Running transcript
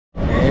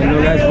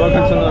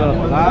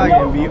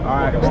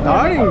are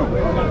starting.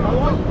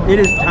 It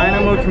is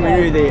Tynamo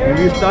Community Day, and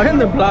we're starting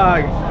the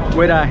vlog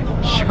with a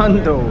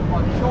Shundo,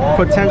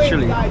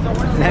 potentially.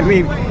 Let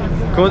me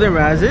Golden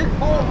Razit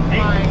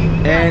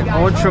and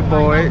Ultra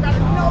Boy.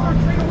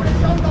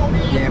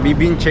 Yeah, we've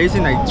been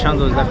chasing like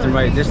Shundos left and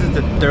right. This is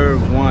the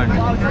third one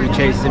we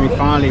chased, and we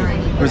finally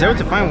was able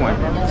to find one.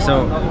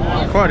 So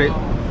caught it.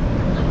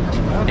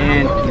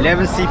 And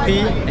 11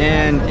 CP,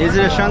 and is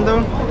it a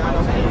Shundo?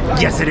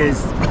 Yes, it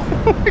is.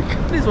 Oh my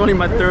god, it's only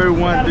my third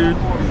one, dude.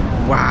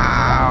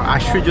 Wow, I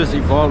should just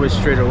evolve it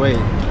straight away.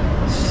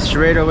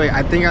 Straight away.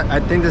 I think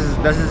this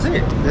is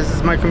it. This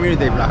is my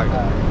community day vlog.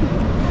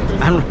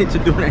 I don't need to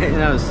do anything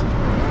else.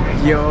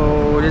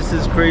 Yo, this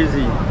is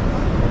crazy.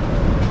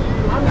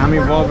 I'm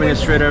evolving it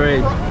straight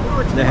away.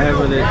 The heck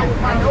with it.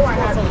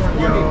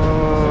 Yo,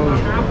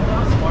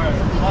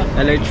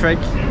 electric.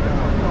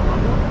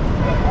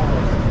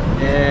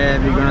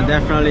 And we're gonna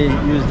definitely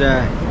use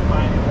the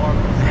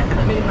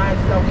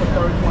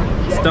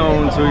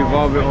stone to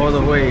evolve it all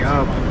the way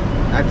up.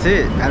 That's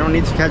it. I don't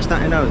need to catch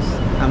nothing else.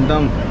 I'm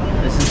done.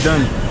 This is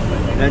done.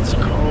 Let's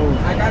go.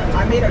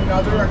 I made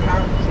another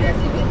account.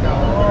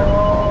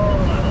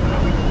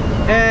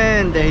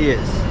 And there he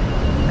is.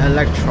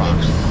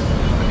 Electrox.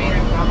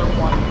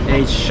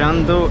 A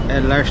Shundo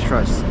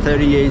Electrox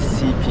 38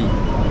 CP.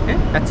 Okay,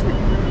 that's it.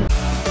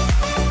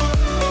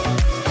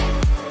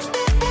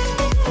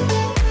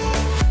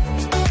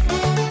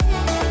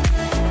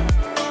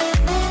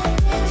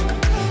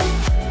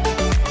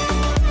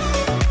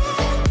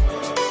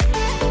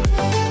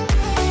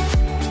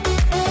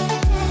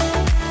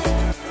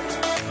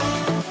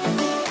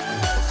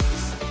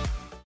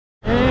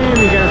 And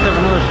we got ourselves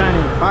another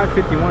shiny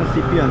 551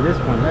 CP on this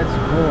one. Let's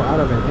go out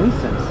of an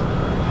instance.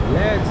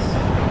 Let's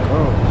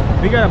go.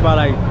 We got about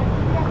like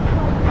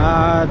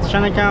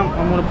shiny count.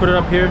 I'm gonna put it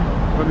up here.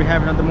 What we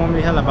have at the moment,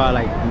 we have about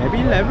like maybe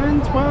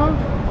 11, 12.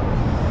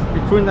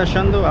 Including that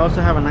Shundo, I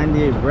also have a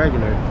 98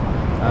 regular.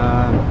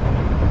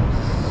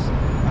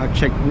 I'll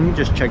check. Let me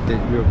just check this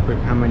real quick.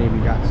 How many we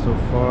got so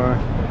far?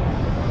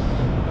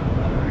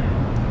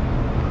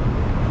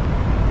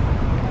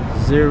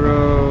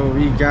 0.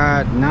 We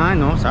got 9.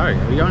 No, sorry,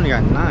 we only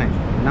got 9.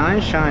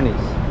 9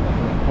 shinies.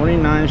 Only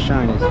 9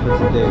 shinies for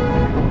today.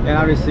 And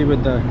obviously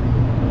with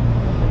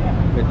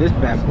this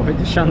bad boy,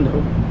 the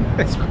Shundo.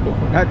 Let's go.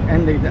 That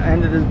ended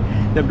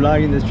the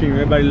vlog in the stream.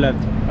 Everybody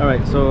left. All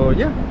right, so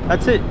yeah,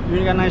 that's it. We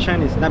only got 9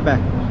 shinies. Not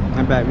bad.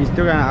 Not bad. We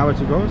still got an hour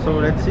to go, so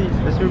let's see.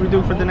 Let's see what we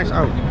do for the next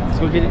hour. Let's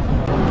go get it.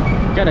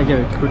 Gotta give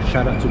a quick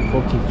shout out to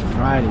Poke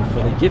Friday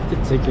for the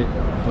gifted ticket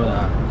for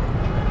that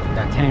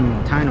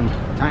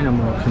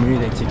Tynamo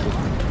Community Day ticket.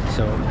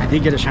 So I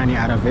did get a shiny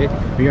out of it.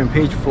 We're on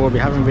page 4. We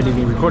haven't really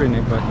been recording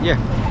it, but yeah,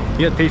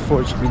 we got page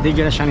 4. We did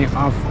get a shiny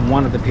off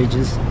one of the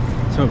pages.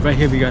 So right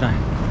here we gotta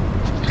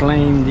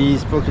claim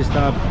these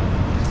Pokestop.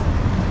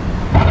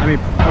 I mean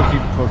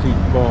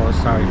Pokeballs.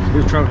 Sorry,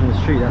 we're traveling the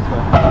street. That's why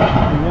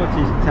we're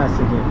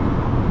multitasking here.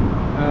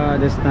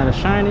 This is not a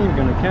shiny. We're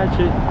gonna catch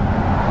it.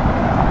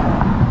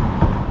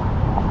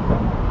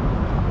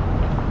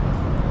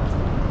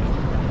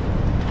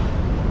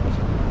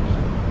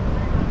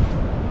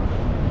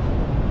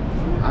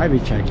 Ivy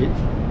check it.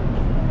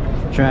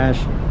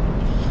 Trash.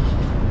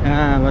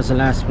 What's the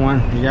last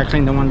one? We gotta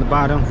clean the one at the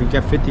bottom. We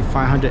got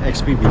 5500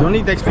 XP. We don't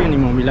need the XP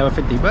anymore. We level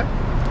 50, but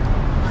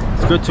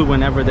it's good to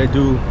whenever they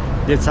do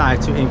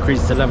decide to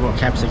increase the level of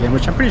caps again,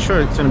 which I'm pretty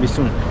sure it's gonna be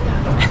soon.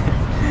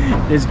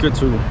 It's good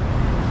to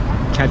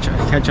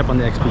catch up on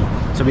the XP.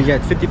 So we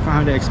got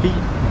 5500 XP,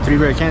 3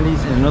 rare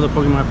candies, and another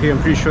Pokemon up here.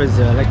 I'm pretty sure it's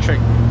the electric,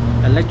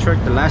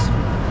 the last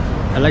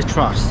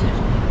Electrox,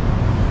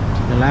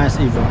 the last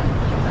Evo.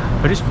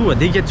 But it's cool. I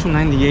did get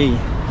 298,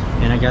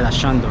 and I got a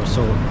Shundo,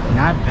 so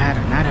not a bad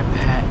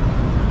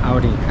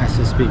outing as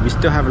to speak. We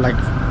still have like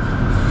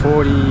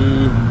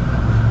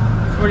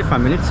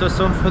 45 minutes or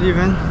so for the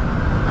event.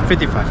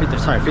 55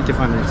 minutes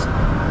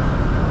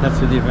left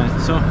for the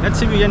event. So let's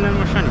see if we get another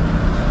more shiny.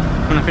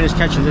 I'm gonna finish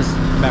catching this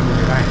bad boy.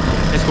 Alright,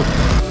 let's go.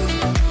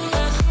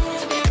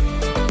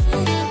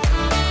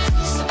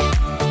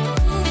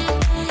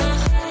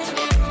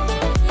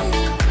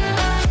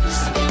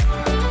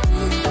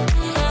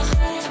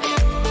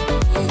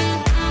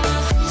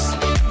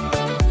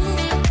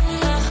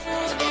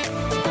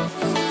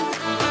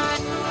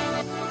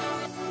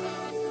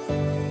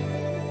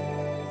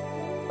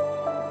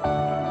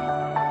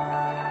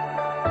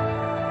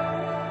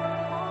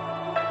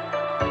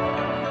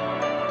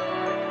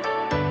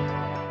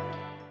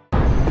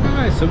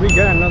 So we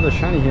got another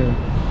shiny here,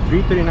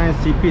 339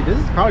 CP. This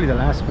is probably the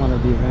last one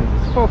of the event.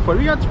 It's 4:40.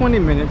 We got 20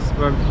 minutes,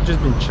 but we've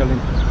just been chilling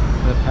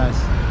for the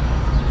past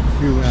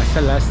few. I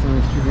said last time,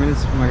 a few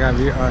minutes. Oh my god,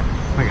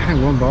 I'm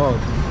going bald.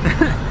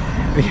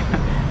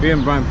 We're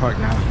in Bryant Park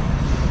now.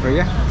 But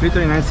yeah,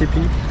 339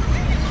 CP.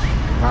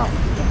 Wow,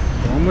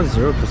 almost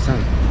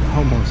 0%.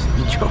 Almost.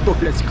 Yo,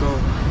 let's go.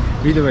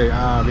 Either way,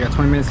 we got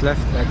 20 minutes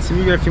left. Let's see.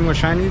 We got a few more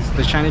shinies.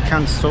 The shiny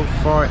count so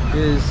far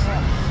is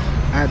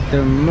at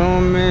the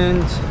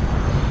moment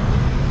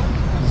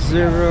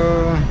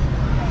 0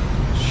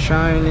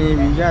 shiny.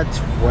 We got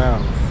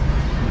 12.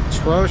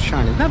 12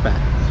 shinies. Not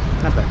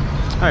bad. Not bad.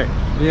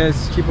 Alright,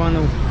 let's keep on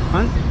the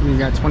hunt. We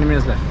got 20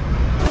 minutes left.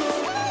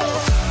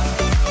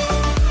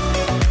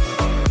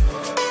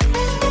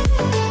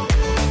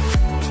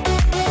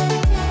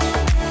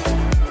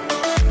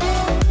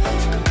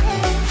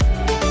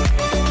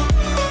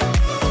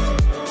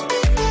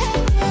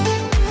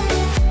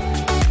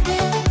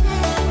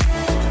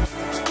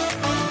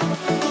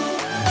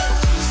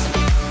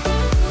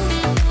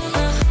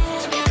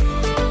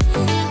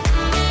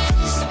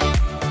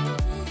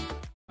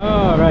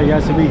 Alright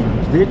guys, so we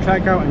did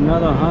track out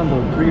another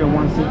Hundo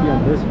 301 CP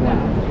on this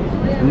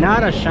one.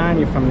 Not a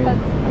shiny for me,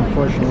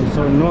 unfortunately,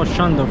 so no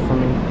Shundo for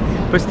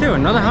me. But still,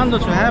 another Hundo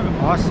to have,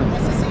 awesome.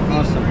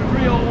 Awesome.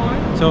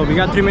 301. So we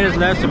got 3 minutes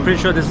left, so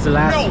pretty sure this is the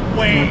last. No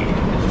way!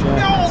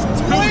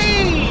 No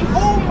way!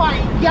 Oh my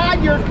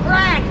god, you're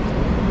cracked!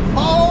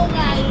 Oh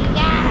my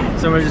god!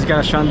 So we just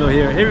got a Shundo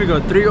here. Here we go,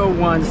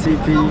 301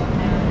 CP.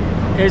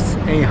 It's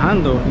a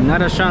Hundo,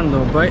 not a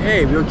Shundo, but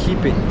hey, we'll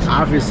keep it.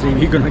 Obviously,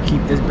 we're gonna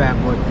keep this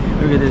bad boy.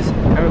 Look at this.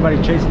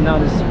 Everybody chasing down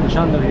this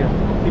Shundo here.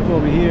 People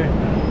over here,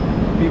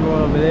 people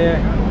over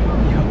there.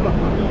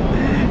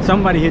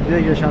 Somebody hit the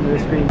Shundo the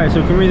screen. Alright,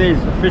 so community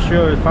days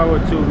official is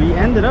 502. We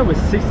ended up with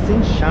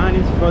 16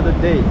 shinies for the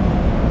day.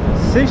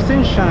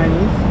 16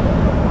 shinies,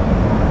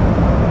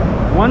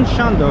 1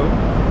 Shundo,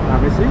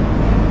 obviously.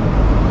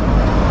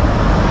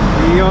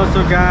 We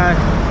also got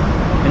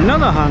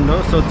another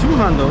Hundo, so 2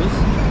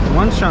 Hundos.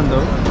 1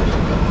 Shundo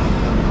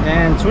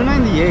and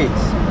 298.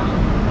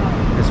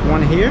 There's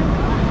one here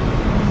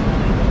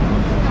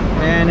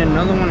and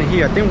another one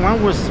here. I think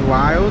one was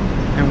wild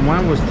and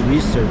one was the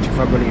research, if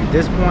I believe.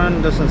 This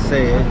one doesn't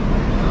say it.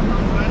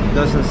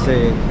 Doesn't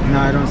say it. No,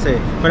 I don't say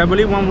it. But I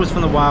believe one was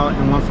from the wild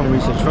and one from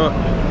research. So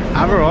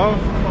overall,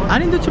 I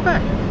didn't do too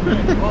bad.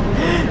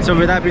 So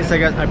with that being said,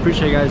 guys, I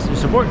appreciate you guys'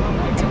 support.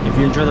 If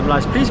you enjoy the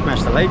vlogs, please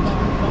smash the like.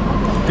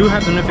 Do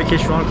have the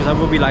notification on because I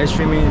will be live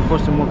streaming and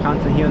posting more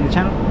content here on the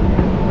channel.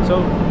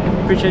 So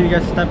appreciate you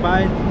guys to stop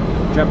by,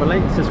 drop a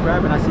like,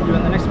 subscribe, and I'll see you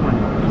in the next one.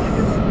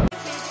 Peace.